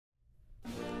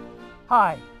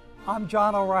Hi, I'm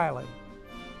John O'Reilly,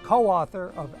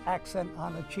 co-author of Accent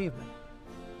on Achievement.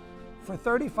 For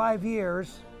 35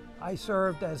 years, I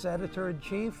served as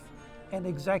editor-in-chief and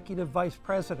executive vice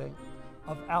president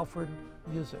of Alfred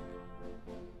Music.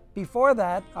 Before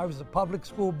that, I was a public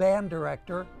school band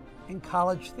director and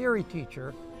college theory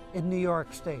teacher in New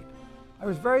York State. I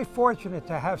was very fortunate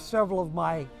to have several of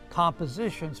my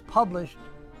compositions published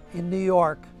in New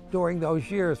York during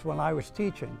those years when I was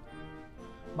teaching.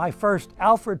 My first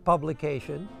Alfred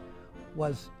publication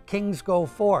was Kings Go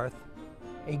Forth,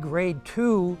 a grade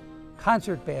 2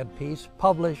 concert band piece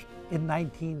published in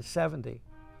 1970.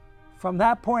 From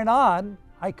that point on,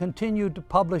 I continued to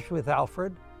publish with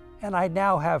Alfred, and I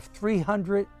now have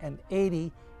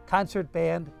 380 concert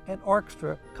band and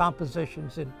orchestra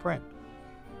compositions in print.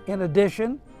 In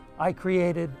addition, I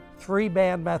created 3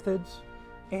 band methods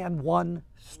and 1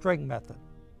 string method.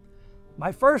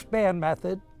 My first band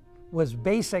method was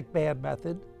Basic Band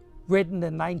Method, written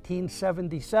in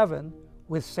 1977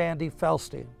 with Sandy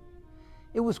Felstein.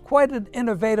 It was quite an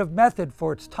innovative method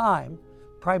for its time,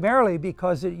 primarily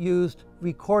because it used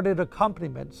recorded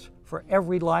accompaniments for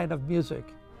every line of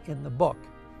music in the book.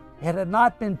 It had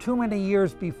not been too many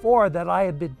years before that I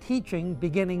had been teaching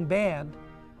beginning band,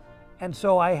 and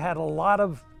so I had a lot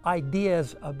of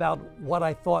ideas about what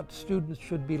I thought students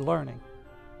should be learning.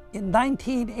 In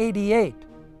 1988,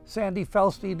 Sandy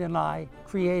Felstein and I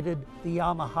created the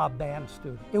Yamaha Band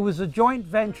Studio. It was a joint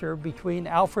venture between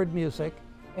Alfred Music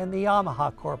and the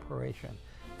Yamaha Corporation.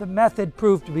 The method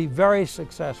proved to be very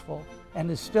successful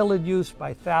and is still in use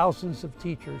by thousands of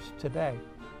teachers today.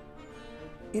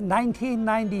 In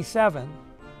 1997,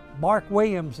 Mark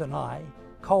Williams and I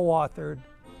co-authored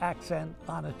Accent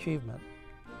on Achievement.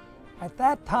 At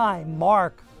that time,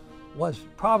 Mark was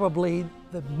probably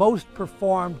the most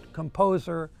performed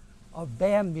composer of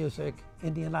band music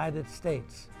in the United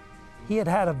States. He had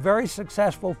had a very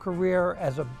successful career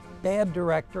as a band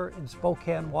director in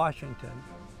Spokane, Washington,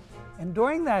 and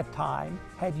during that time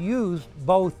had used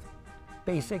both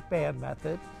Basic Band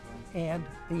Method and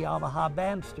the Yamaha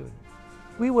Band Studio.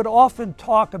 We would often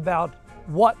talk about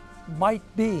what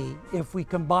might be if we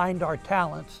combined our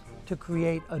talents to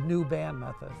create a new band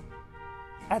method.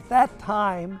 At that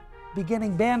time,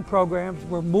 beginning band programs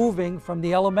were moving from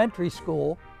the elementary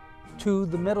school to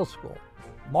the middle school.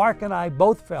 Mark and I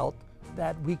both felt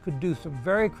that we could do some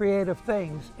very creative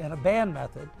things in a band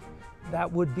method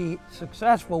that would be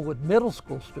successful with middle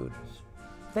school students,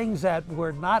 things that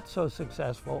were not so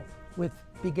successful with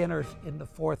beginners in the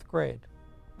 4th grade.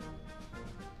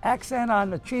 Accent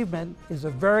on Achievement is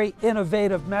a very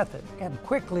innovative method and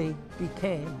quickly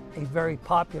became a very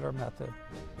popular method.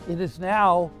 It is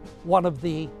now one of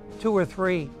the 2 or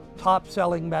 3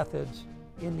 top-selling methods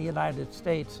in the United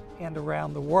States and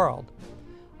around the world.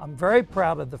 I'm very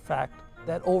proud of the fact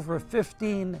that over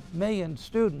 15 million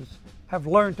students have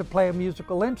learned to play a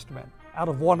musical instrument out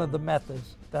of one of the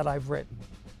methods that I've written.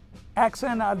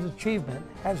 Accent on Achievement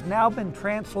has now been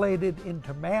translated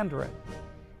into Mandarin,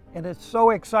 and it's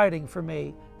so exciting for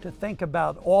me to think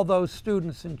about all those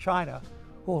students in China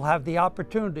who will have the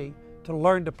opportunity to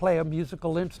learn to play a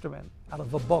musical instrument out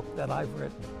of a book that I've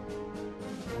written.